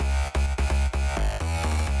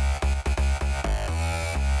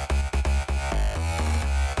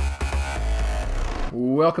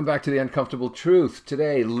Welcome back to The Uncomfortable Truth.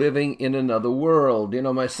 Today, living in another world. You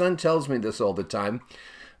know, my son tells me this all the time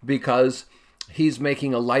because he's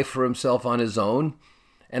making a life for himself on his own,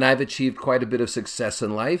 and I've achieved quite a bit of success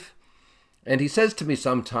in life. And he says to me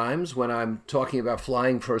sometimes when I'm talking about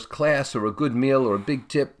flying first class or a good meal or a big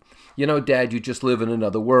tip, you know, Dad, you just live in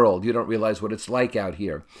another world. You don't realize what it's like out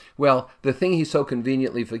here. Well, the thing he so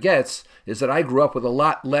conveniently forgets is that I grew up with a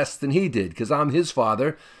lot less than he did because I'm his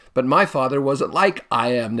father. But my father wasn't like I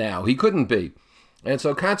am now. He couldn't be. And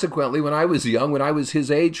so consequently, when I was young, when I was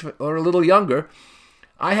his age or a little younger,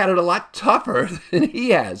 I had it a lot tougher than he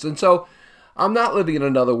has. And so I'm not living in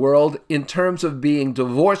another world. In terms of being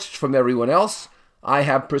divorced from everyone else, I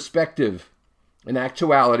have perspective. In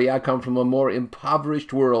actuality, I come from a more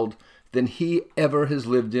impoverished world than he ever has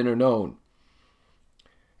lived in or known.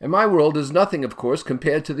 And my world is nothing, of course,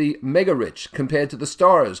 compared to the mega-rich, compared to the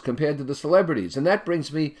stars, compared to the celebrities. And that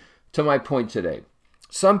brings me to my point today.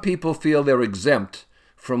 Some people feel they're exempt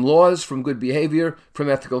from laws, from good behavior, from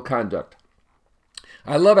ethical conduct.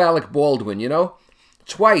 I love Alec Baldwin, you know.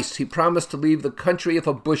 Twice he promised to leave the country if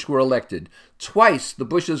a Bush were elected. Twice the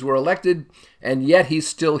Bushes were elected, and yet he's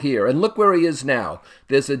still here. And look where he is now.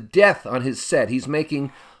 There's a death on his set. He's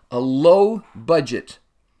making a low-budget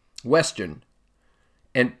Western.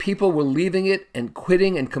 And people were leaving it and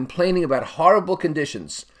quitting and complaining about horrible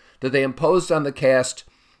conditions that they imposed on the cast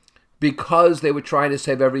because they were trying to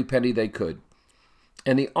save every penny they could.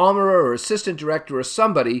 And the armorer or assistant director or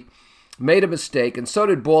somebody made a mistake, and so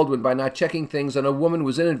did Baldwin by not checking things, and a woman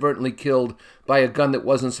was inadvertently killed by a gun that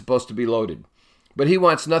wasn't supposed to be loaded. But he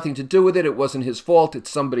wants nothing to do with it. It wasn't his fault. It's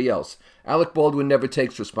somebody else. Alec Baldwin never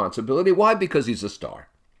takes responsibility. Why? Because he's a star.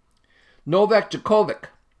 Novak Djokovic,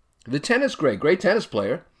 the tennis great tennis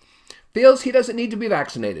player, feels he doesn't need to be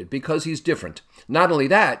vaccinated because he's different. Not only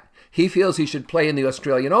that, he feels he should play in the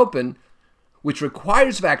Australian Open, which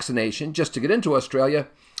requires vaccination just to get into Australia,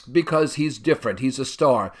 because he's different. He's a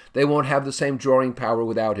star. They won't have the same drawing power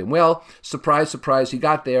without him. Well, surprise, surprise, he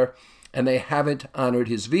got there, and they haven't honored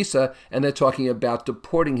his visa, and they're talking about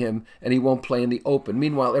deporting him, and he won't play in the Open.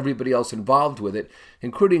 Meanwhile, everybody else involved with it,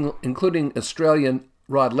 including Australian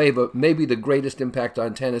Rod Laver, maybe the greatest impact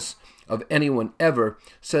on tennis of anyone ever,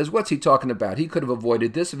 says, what's he talking about? He could have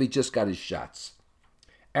avoided this if he just got his shots.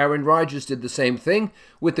 Aaron Rodgers did the same thing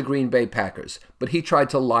with the Green Bay Packers, but he tried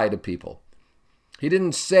to lie to people. He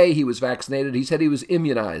didn't say he was vaccinated. He said he was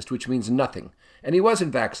immunized, which means nothing. And he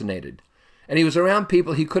wasn't vaccinated. And he was around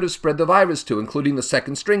people he could have spread the virus to, including the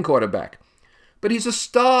second-string quarterback. But he's a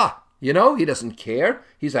star, you know? He doesn't care.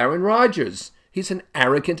 He's Aaron Rodgers. He's an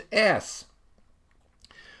arrogant ass.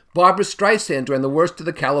 Barbra Streisand, during the worst of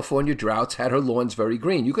the California droughts, had her lawns very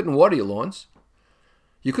green. You couldn't water your lawns.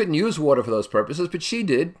 You couldn't use water for those purposes, but she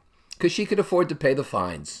did, because she could afford to pay the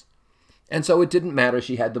fines. And so it didn't matter.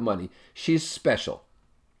 She had the money. She's special.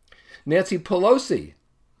 Nancy Pelosi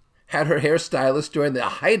had her hairstylist during the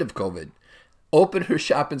height of COVID open her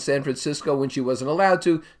shop in San Francisco when she wasn't allowed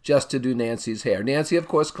to, just to do Nancy's hair. Nancy, of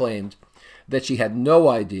course, claimed that she had no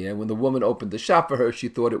idea. When the woman opened the shop for her, she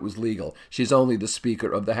thought it was legal. She's only the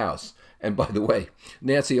Speaker of the House. And by the way,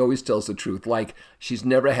 Nancy always tells the truth, like she's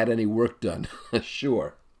never had any work done.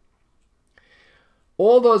 Sure.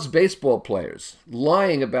 All those baseball players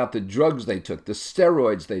lying about the drugs they took, the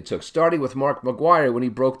steroids they took, starting with Mark McGwire when he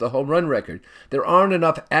broke the home run record. There aren't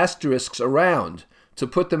enough asterisks around to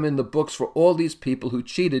put them in the books for all these people who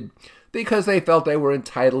cheated because they felt they were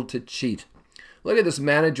entitled to cheat. Look at this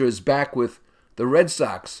manager is back with the Red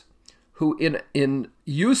Sox, who in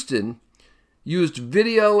Houston used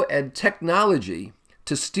video and technology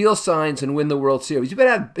to steal signs and win the World Series.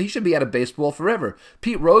 He should be out of baseball forever.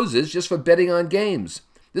 Pete Rose is just for betting on games.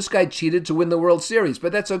 This guy cheated to win the World Series,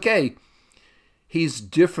 but that's okay. He's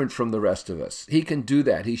different from the rest of us. He can do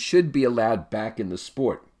that. He should be allowed back in the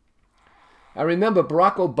sport. I remember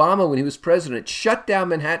Barack Obama, when he was president, shut down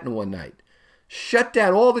Manhattan one night. Shut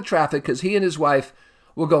down all the traffic because he and his wife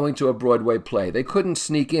were going to a Broadway play. They couldn't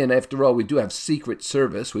sneak in. After all, we do have Secret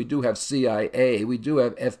Service. We do have CIA. We do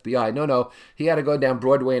have FBI. No. He had to go down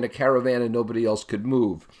Broadway in a caravan and nobody else could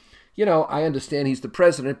move. You know, I understand he's the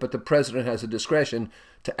president, but the president has a discretion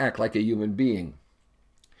to act like a human being.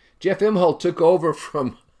 Jeff Imholt took over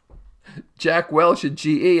from Jack Welch at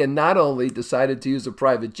GE and not only decided to use a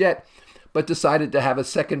private jet, but decided to have a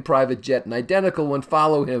second private jet, an identical one,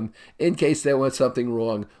 follow him in case there was something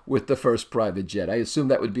wrong with the first private jet. I assume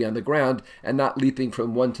that would be on the ground and not leaping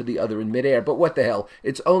from one to the other in midair. But what the hell?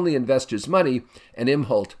 It's only investors' money, and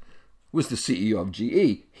Imholt was the CEO of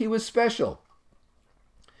GE. He was special.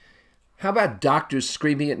 How about doctors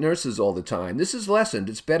screaming at nurses all the time? This is lessened.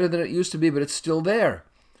 It's better than it used to be, but it's still there.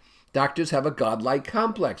 Doctors have a godlike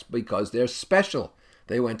complex because they're special.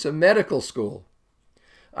 They went to medical school.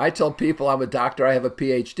 I tell people I'm a doctor, I have a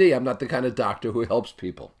PhD. I'm not the kind of doctor who helps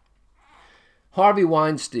people. Harvey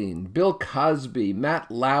Weinstein, Bill Cosby, Matt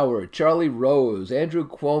Lauer, Charlie Rose, Andrew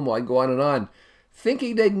Cuomo, I can go on,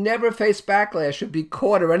 thinking they'd never face backlash or be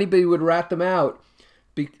caught or anybody would rat them out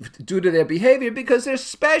due to their behavior because they're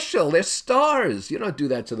special, they're stars. You don't do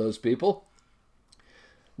that to those people.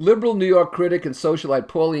 Liberal New York critic and socialite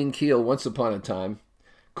Pauline Kael, once upon a time,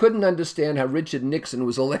 couldn't understand how Richard Nixon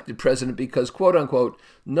was elected president because, quote unquote,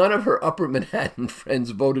 none of her Upper Manhattan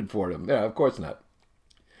friends voted for him. Yeah, of course not.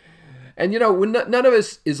 And none of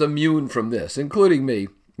us is immune from this, including me.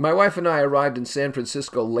 My wife and I arrived in San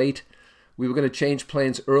Francisco late. We were going to change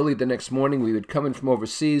planes early the next morning. We had come in from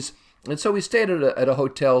overseas. And so we stayed at a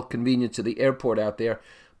hotel convenient to the airport out there.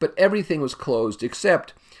 But everything was closed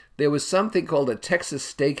except there was something called a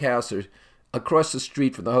Texas Steakhouse across the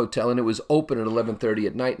street from the hotel, and it was open at 11:30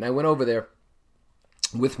 at night. And I went over there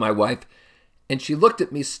with my wife, and she looked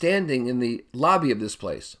at me standing in the lobby of this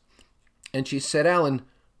place. And she said, "Alan,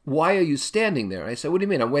 why are you standing there?" I said, "What do you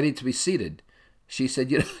mean? I'm waiting to be seated." She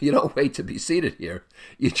said, you don't wait to be seated here.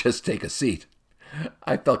 You just take a seat."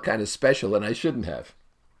 I felt kind of special, and I shouldn't have.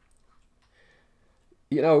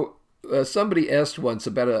 Somebody asked once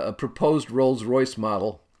about a proposed Rolls-Royce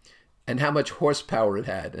model and how much horsepower it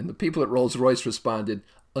had. And the people at Rolls-Royce responded,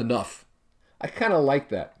 "Enough." I kind of like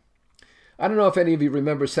that. I don't know if any of you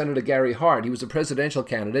remember Senator Gary Hart. He was a presidential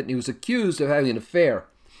candidate, and he was accused of having an affair.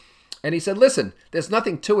 And he said, "Listen, there's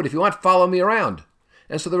nothing to it. If you want, follow me around."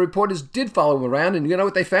 And so the reporters did follow him around, and you know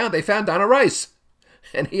what they found? They found Donna Rice.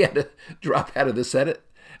 And he had to drop out of the Senate.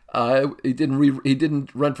 He didn't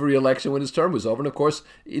run for re-election when his term was over, and of course,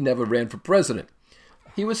 he never ran for president.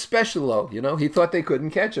 He was special, though. He thought they couldn't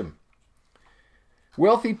catch him.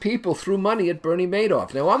 Wealthy people threw money at Bernie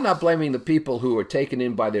Madoff. Now, I'm not blaming the people who were taken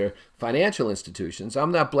in by their financial institutions.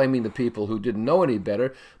 I'm not blaming the people who didn't know any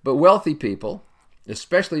better, but wealthy people,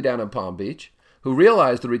 especially down in Palm Beach, who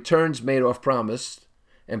realized the returns Madoff promised,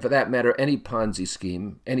 and for that matter, any Ponzi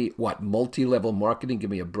scheme, multi-level marketing, give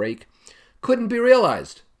me a break, couldn't be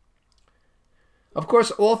realized. Of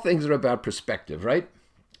course, all things are about perspective, right?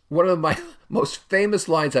 One of my most famous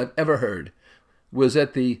lines I've ever heard was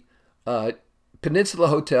at the Peninsula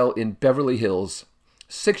Hotel in Beverly Hills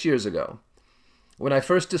 6 years ago, when I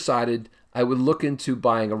first decided I would look into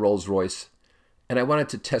buying a Rolls-Royce, and I wanted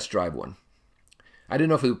to test drive one. I didn't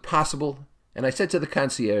know if it was possible, and I said to the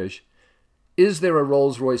concierge, "Is there a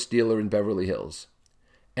Rolls-Royce dealer in Beverly Hills?"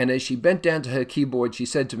 And as she bent down to her keyboard, she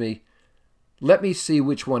said to me, "Let me see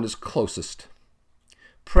which one is closest."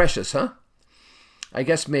 Precious, huh? I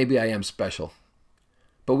guess maybe I am special.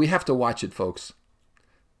 But we have to watch it, folks.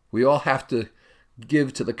 We all have to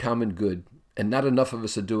give to the common good, and not enough of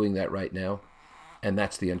us are doing that right now, and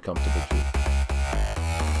that's the uncomfortable truth.